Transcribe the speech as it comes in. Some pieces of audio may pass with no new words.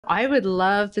I would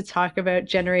love to talk about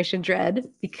Generation Dread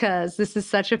because this is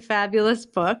such a fabulous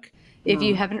book. If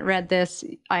you haven't read this,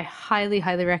 I highly,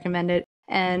 highly recommend it.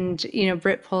 And,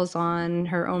 Britt pulls on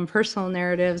her own personal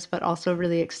narratives, but also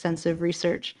really extensive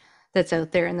research that's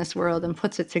out there in this world and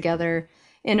puts it together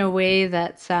in a way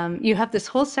that you have this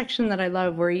whole section that I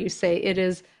love where you say it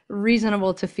is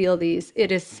reasonable to feel these.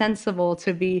 It is sensible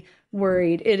to be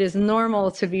worried. It is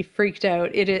normal to be freaked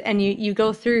out. And you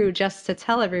go through just to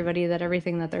tell everybody that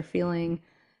everything that they're feeling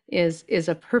is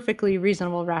a perfectly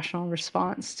reasonable, rational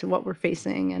response to what we're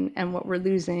facing and what we're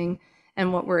losing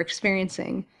and what we're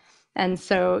experiencing. And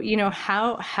so,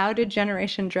 how did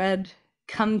Generation Dread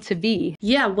come to be?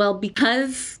 Yeah, well,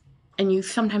 because, and you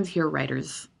sometimes hear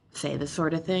writers say this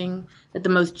sort of thing, that the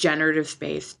most generative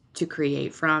space to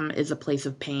create from is a place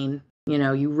of pain.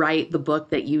 You write the book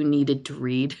that you needed to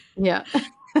read. Yeah.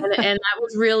 and that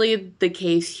was really the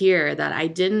case here, that I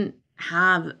didn't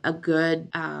have a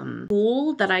good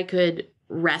tool that I could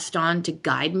rest on to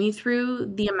guide me through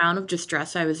the amount of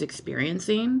distress I was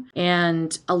experiencing.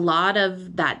 And a lot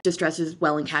of that distress is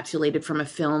well encapsulated from a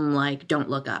film like Don't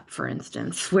Look Up, for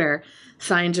instance, where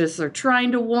scientists are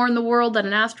trying to warn the world that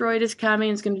an asteroid is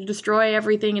coming, it's going to destroy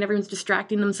everything, and everyone's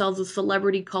distracting themselves with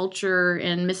celebrity culture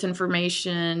and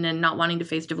misinformation and not wanting to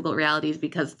face difficult realities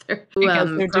because they're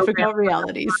difficult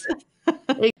realities.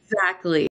 Exactly.